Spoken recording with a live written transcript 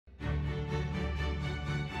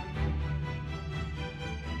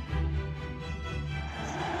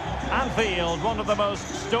Anfield, one of the most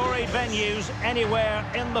storied venues anywhere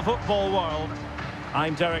in the football world.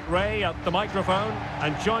 I'm Derek Ray at the microphone,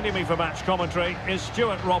 and joining me for match commentary is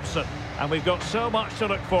Stuart Robson. And we've got so much to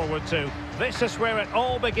look forward to. This is where it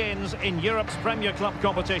all begins in Europe's Premier Club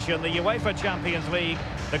competition, the UEFA Champions League,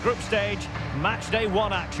 the group stage, match day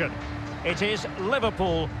 1 action. It is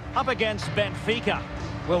Liverpool up against Benfica.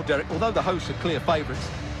 Well, Derek, although the hosts are clear favourites,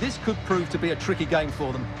 this could prove to be a tricky game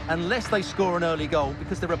for them, unless they score an early goal,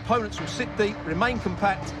 because their opponents will sit deep, remain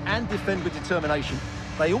compact and defend with determination.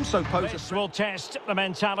 They also pose This will test the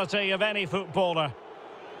mentality of any footballer.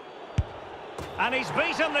 And he's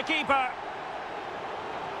beaten the keeper.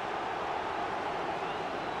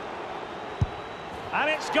 And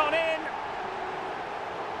it's gone in.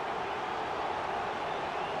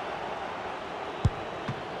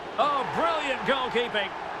 Oh, brilliant goalkeeping.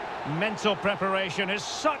 Mental preparation is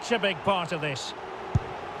such a big part of this.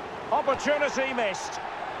 Opportunity missed.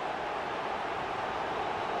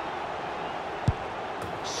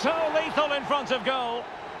 So lethal in front of goal.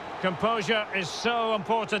 Composure is so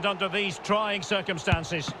important under these trying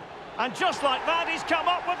circumstances. And just like that, he's come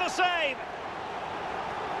up with the save.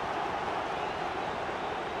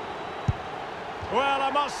 Well,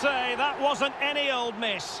 I must say, that wasn't any old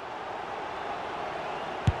miss.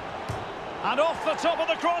 And off the top of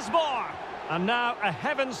the crossbar. And now a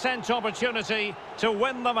heaven-sent opportunity to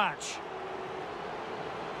win the match.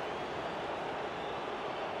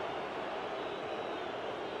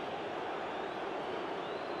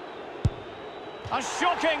 A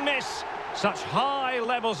shocking miss. Such high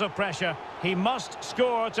levels of pressure. He must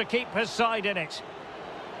score to keep his side in it.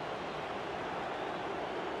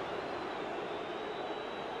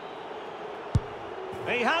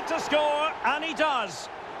 He had to score, and he does.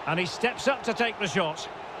 And he steps up to take the shot.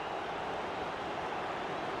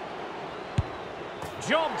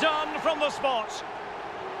 Job done from the spot.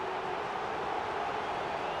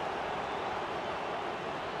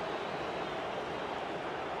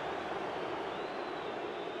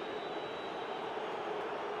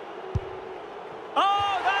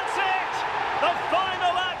 Oh, that's it! The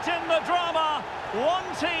final act in the drama.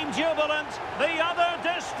 One team jubilant, the other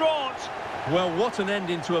distraught. Well, what an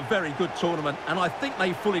ending to a very good tournament, and I think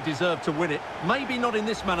they fully deserve to win it. Maybe not in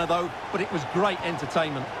this manner, though, but it was great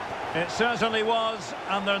entertainment. It certainly was,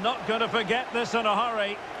 and they're not going to forget this in a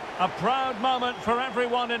hurry. A proud moment for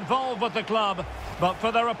everyone involved with the club, but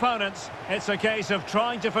for their opponents, it's a case of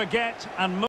trying to forget and move.